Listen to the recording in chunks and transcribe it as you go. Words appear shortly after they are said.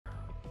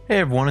Hey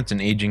everyone, it's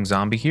an aging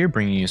zombie here,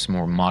 bringing you some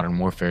more Modern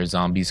Warfare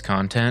Zombies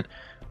content.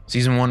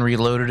 Season 1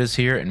 Reloaded is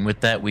here, and with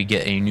that we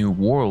get a new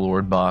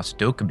warlord boss,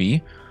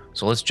 Dokkaebi.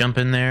 So let's jump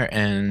in there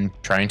and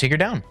try and take her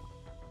down.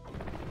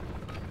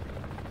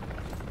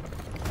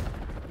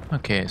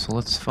 Okay, so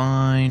let's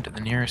find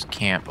the nearest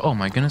camp. Oh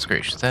my goodness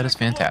gracious, that is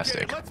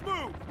fantastic. Let's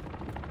move.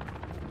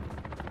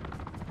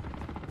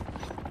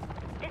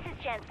 This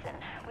is Jensen.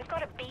 We've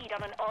got a bead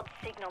on an odd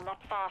signal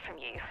not far from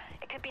you.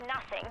 It could be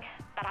nothing,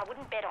 but I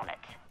wouldn't bet on it.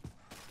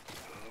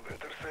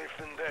 Better safe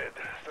than dead.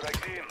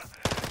 Strike team,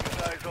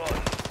 get eyes on.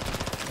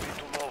 We need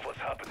to know what's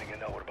happening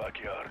in our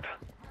backyard.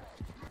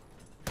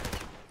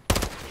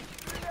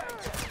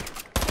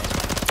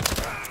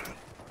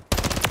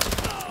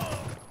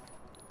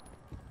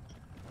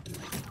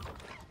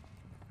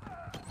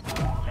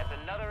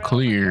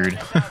 Cleared.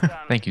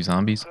 Thank you,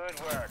 zombies.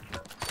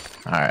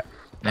 Alright,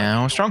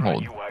 now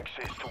Stronghold.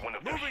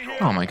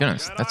 Oh my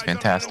goodness, that's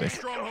fantastic.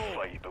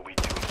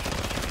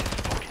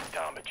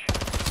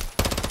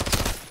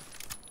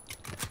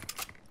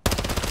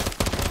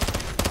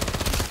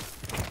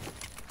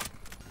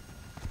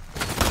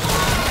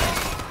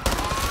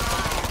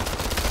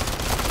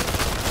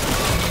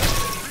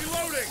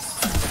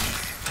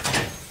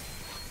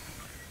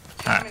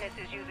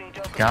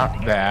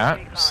 Got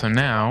that. So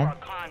now,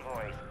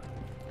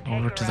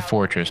 over to the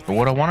fortress. But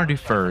what I want to do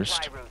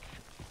first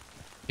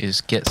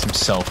is get some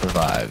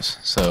self-revives.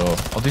 So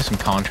I'll do some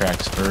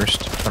contracts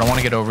first. But I want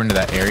to get over into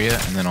that area,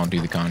 and then I'll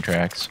do the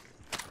contracts.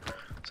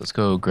 So let's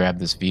go grab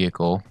this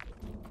vehicle.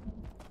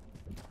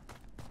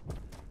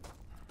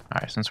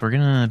 Alright, since we're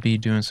going to be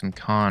doing some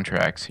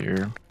contracts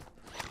here,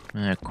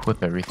 I'm going to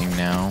equip everything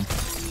now.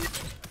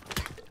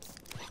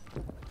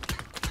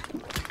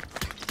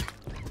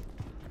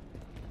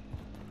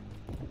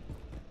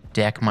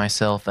 Deck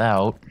myself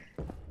out.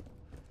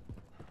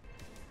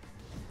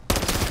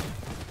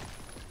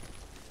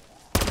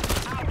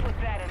 I'll put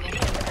that in the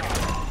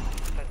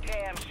inbox. But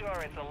damn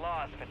sure it's a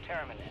loss for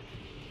Terminus.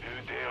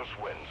 Who dares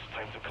wins?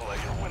 Time to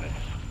collect your winnings.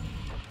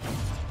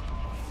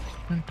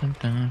 Dun, dun,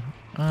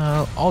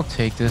 dun. I'll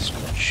take this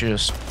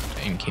just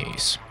in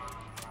case.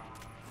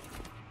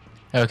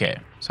 Okay,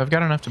 so I've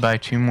got enough to buy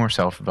 2 more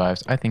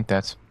self-revives. I think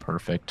that's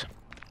perfect.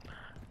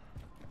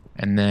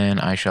 And then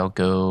I shall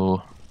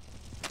go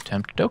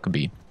attempt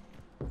Dokkaebi.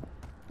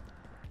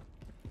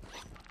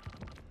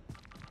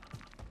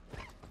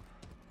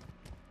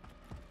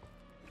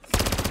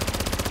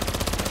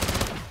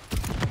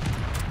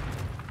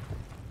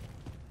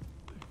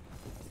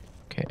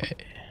 Okay.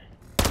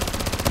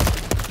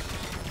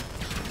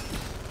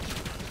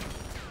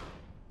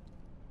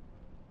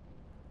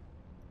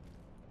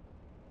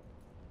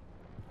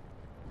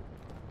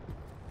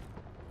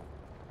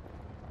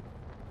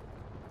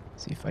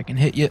 See if I can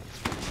hit you.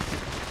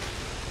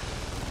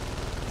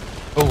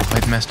 Oh,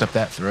 I messed up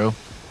that throw.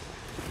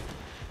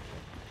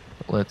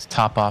 Let's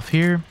top off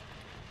here.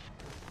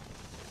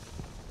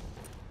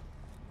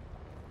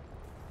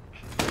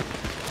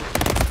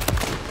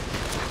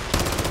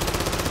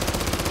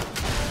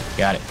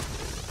 Got it.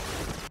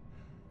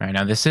 Alright,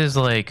 now this is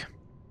like,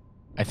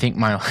 I think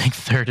my like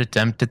 3rd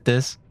attempt at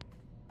this.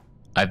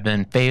 I've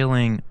been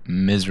failing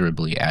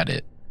miserably at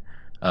it.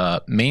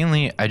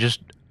 Mainly, I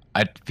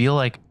feel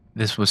like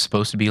this was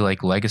supposed to be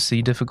like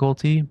legacy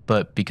difficulty,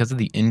 but because of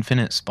the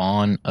infinite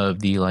spawn of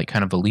the like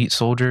kind of elite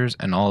soldiers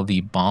and all of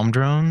the bomb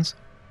drones,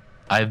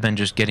 I've been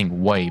just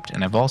getting wiped.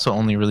 And I've also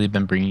only really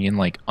been bringing in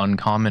like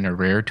uncommon or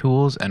rare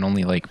tools and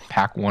only like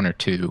pack 1 or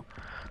 2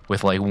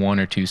 with like 1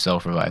 or 2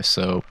 self-revives.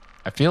 So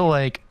I feel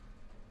like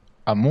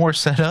I'm more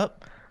set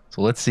up.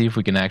 So let's see if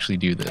we can actually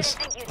do this.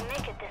 Didn't think you'd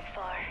make it this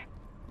far.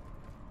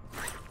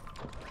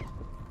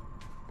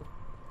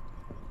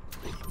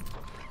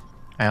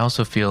 I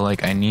also feel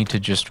like I need to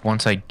just,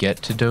 once I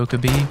get to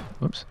Dokkaebi,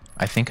 whoops,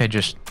 I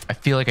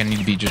feel like I need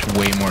to be just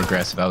way more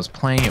aggressive. I was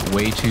playing it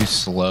way too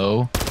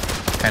slow,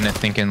 kind of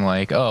thinking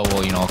like, oh,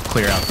 well, you know, I'll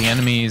clear out the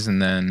enemies and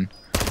then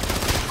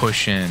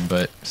push in.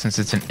 But since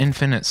it's an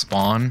infinite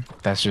spawn,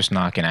 that's just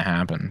not going to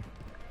happen.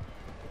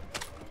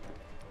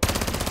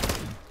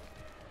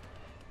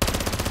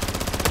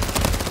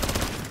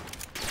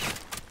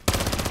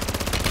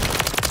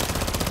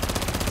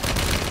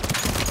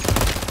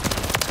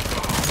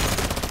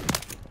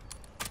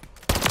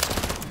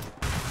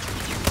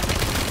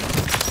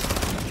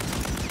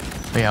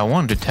 But yeah, I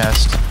wanted to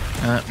test.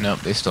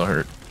 Nope, they still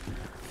hurt.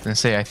 I was gonna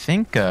say, I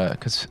think,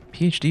 because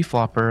PhD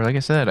flopper, like I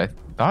said, I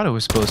thought it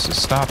was supposed to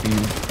stop you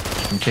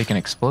from taking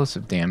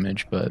explosive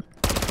damage, but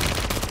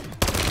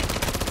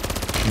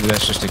maybe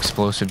that's just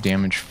explosive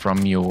damage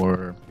from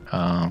your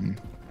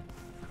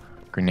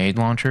grenade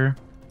launcher.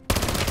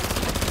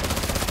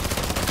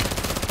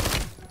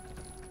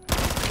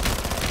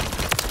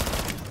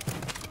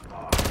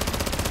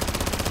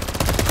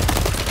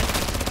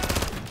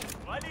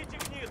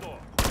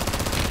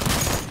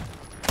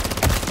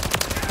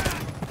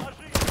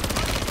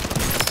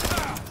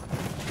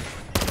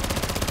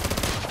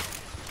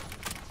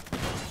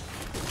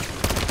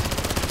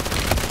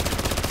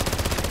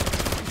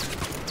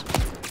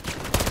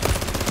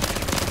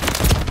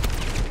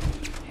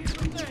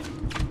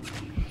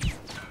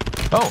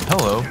 Oh,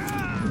 hello.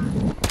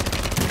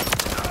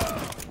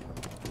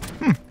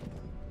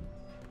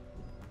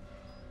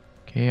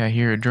 Okay, I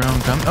hear a drone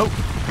come. Oh!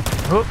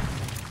 Oh!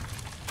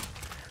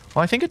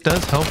 Well, I think it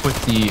does help with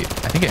the...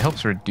 I think it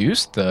helps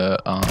reduce the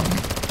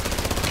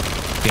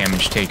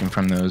damage taken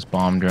from those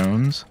bomb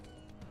drones.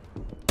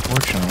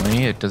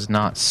 Fortunately, it does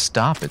not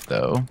stop it,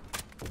 though.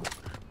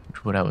 Which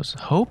is what I was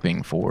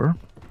hoping for.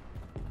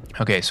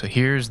 Okay, so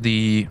here's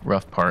the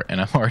rough part,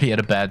 and I'm already at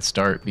a bad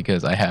start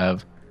because I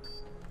have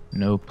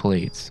no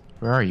plates.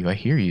 Where are you? I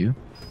hear you.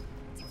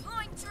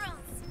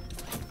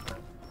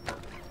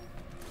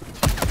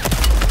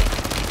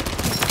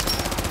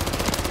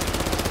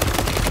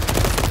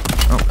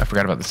 Oh, I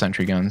forgot about the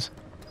sentry guns.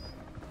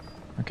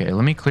 Okay,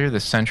 let me clear the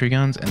sentry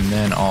guns, and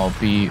then I'll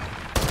be...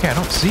 Okay, I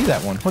don't see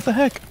that one. What the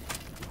heck?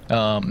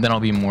 Then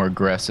I'll be more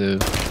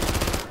aggressive.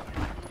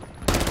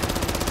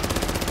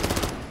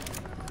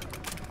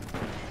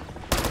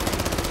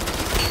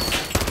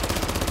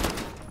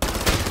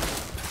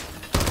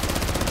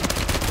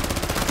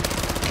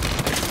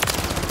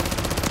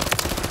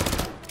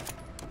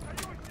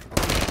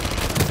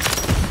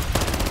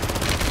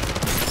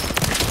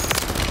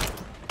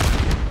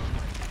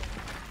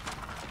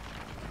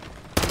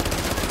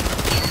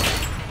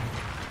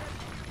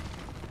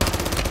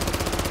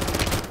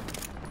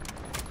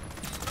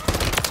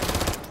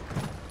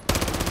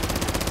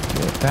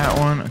 That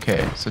one.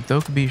 Okay, so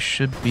Dokkaebi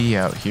should be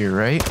out here,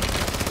 right?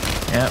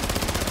 Yep.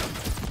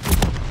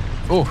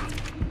 Oh.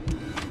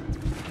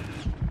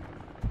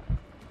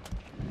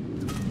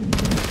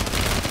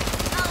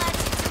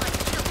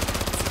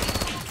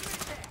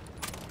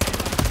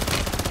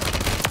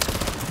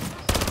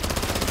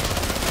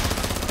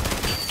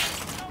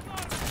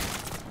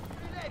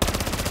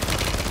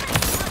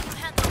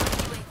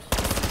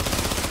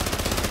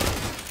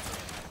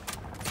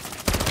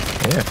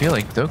 Okay, I feel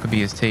like Dokkaebi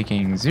is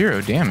taking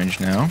 0 damage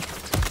now.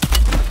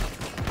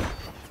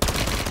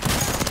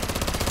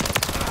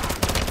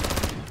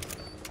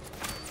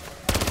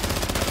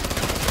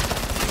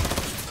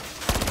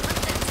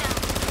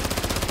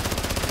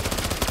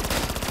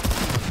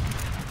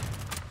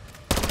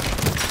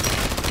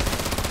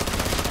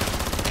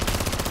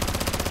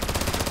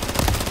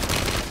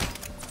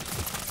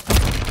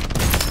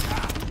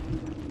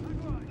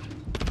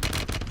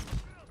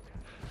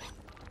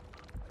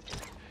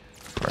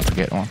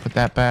 I want to put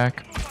that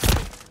back.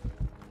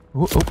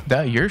 Ooh, oh,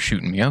 that you're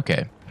shooting me.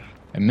 Okay.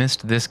 I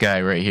missed this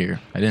guy right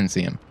here. I didn't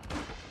see him.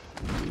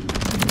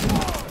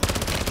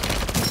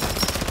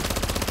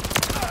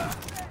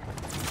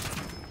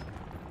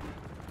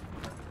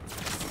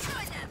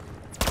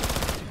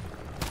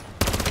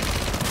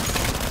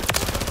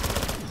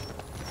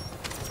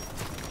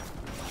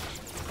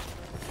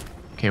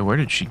 Okay, where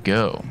did she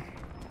go?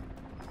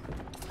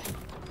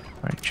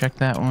 All right, check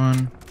that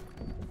one.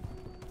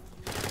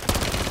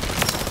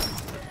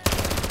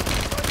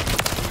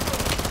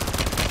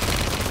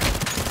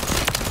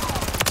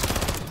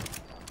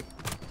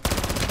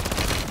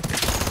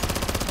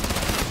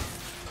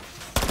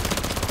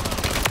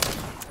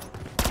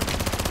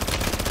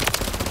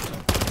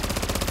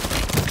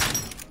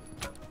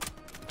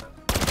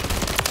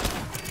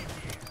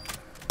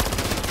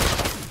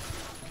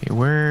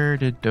 Where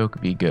did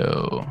Dokkaebi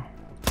go?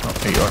 Oh,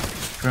 there you are.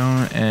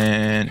 Drone,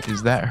 and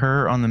is that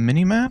her on the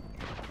mini-map?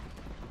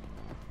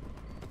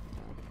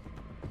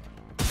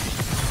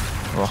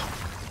 Oh.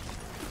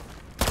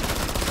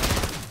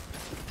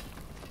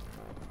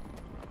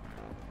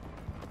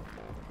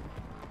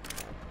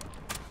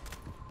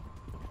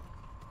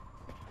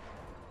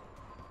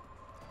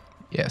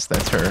 Yes,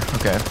 that's her.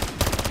 Okay.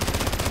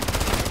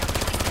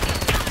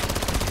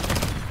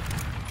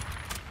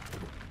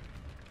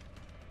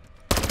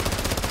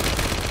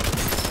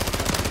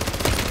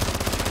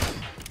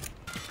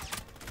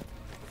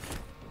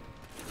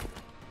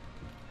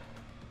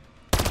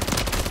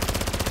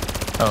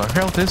 Oh, her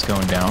health is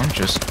going down,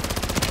 just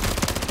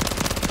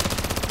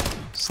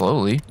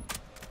slowly.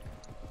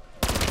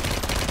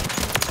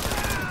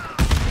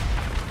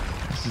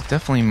 This is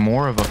definitely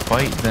more of a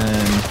fight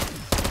than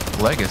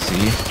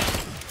Legacy.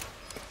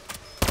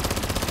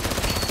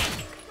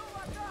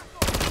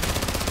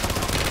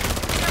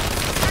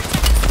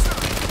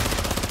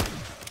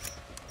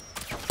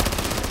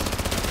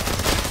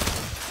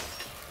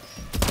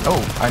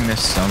 Oh, I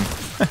missed some.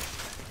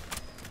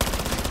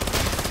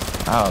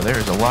 Oh,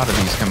 there's a lot of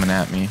these coming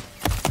at me.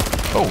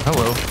 Oh,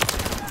 hello.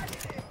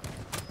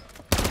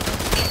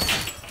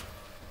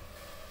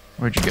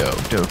 Where'd you go,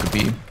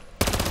 Dokkaebi?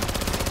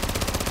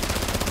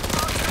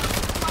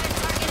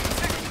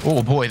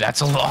 Oh boy,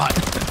 that's a lot.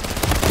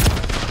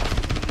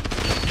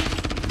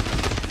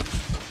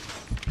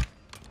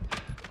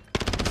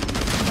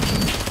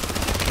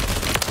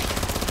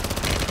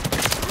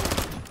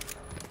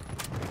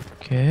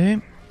 Okay.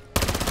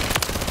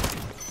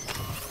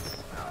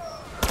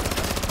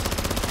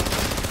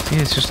 See,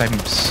 it's just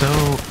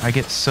I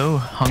get so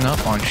hung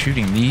up on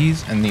shooting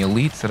these and the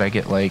elites that I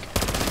get like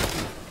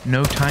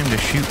no time to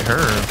shoot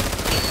her.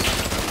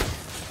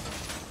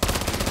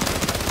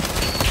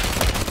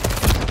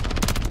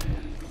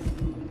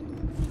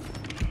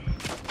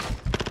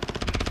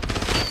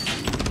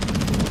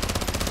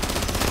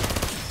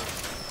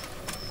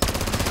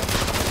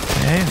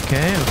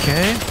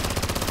 Okay.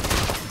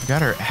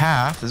 Got her at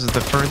half. This is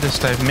the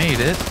furthest I've made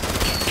it.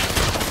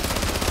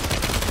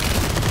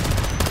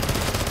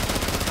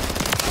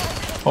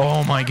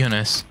 Oh my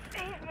goodness.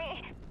 Save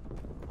me.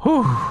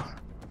 Whew.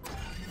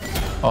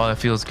 Oh, that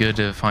feels good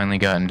to have finally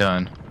gotten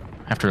done.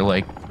 After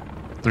like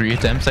 3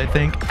 attempts, I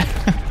think.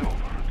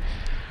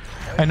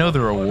 I know the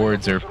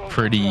rewards are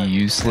pretty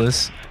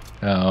useless,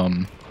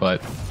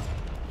 but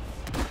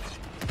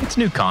it's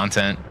new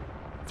content.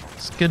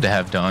 It's good to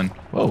have done.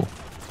 Whoa.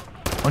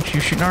 Aren't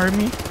you shooting at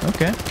me?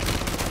 Okay.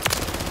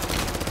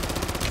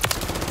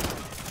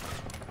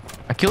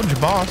 I killed your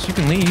boss. You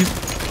can leave.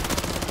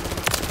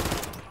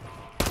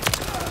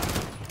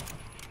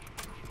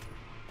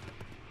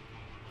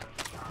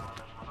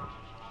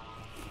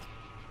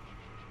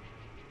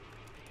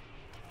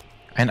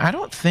 And I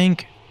don't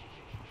think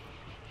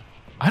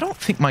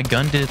my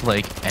gun did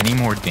like any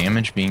more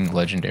damage being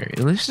legendary.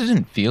 At least it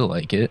didn't feel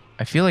like it.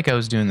 I feel like I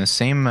was doing the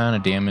same amount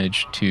of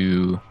damage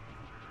to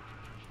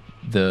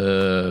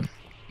the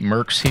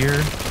mercs here.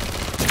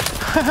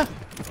 Oh,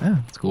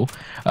 that's cool.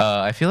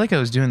 I feel like I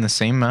was doing the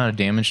same amount of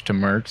damage to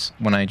mercs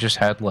when I just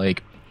had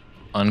like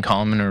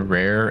uncommon or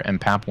rare and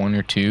PAP 1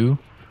 or 2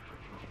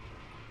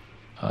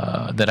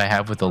 that I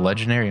have with the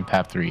legendary and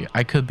PAP 3.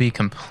 I could be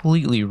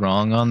completely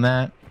wrong on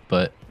that,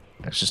 but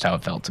that's just how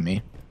it felt to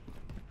me.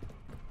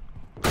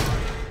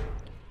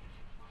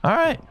 All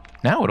right,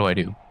 now what do I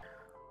do?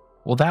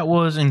 Well, that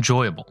was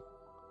enjoyable.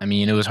 I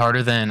mean, it was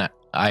harder than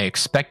I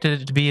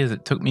expected it to be, as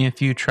it took me a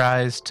few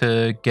tries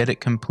to get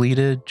it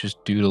completed,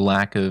 just due to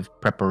lack of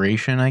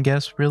preparation, I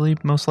guess, really,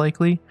 most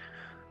likely.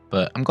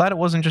 But I'm glad it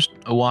wasn't just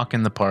a walk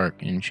in the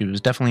park, and she was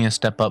definitely a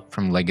step up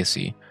from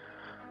Legacy.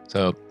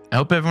 So I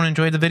hope everyone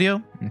enjoyed the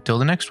video. Until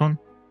the next one,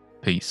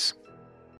 peace.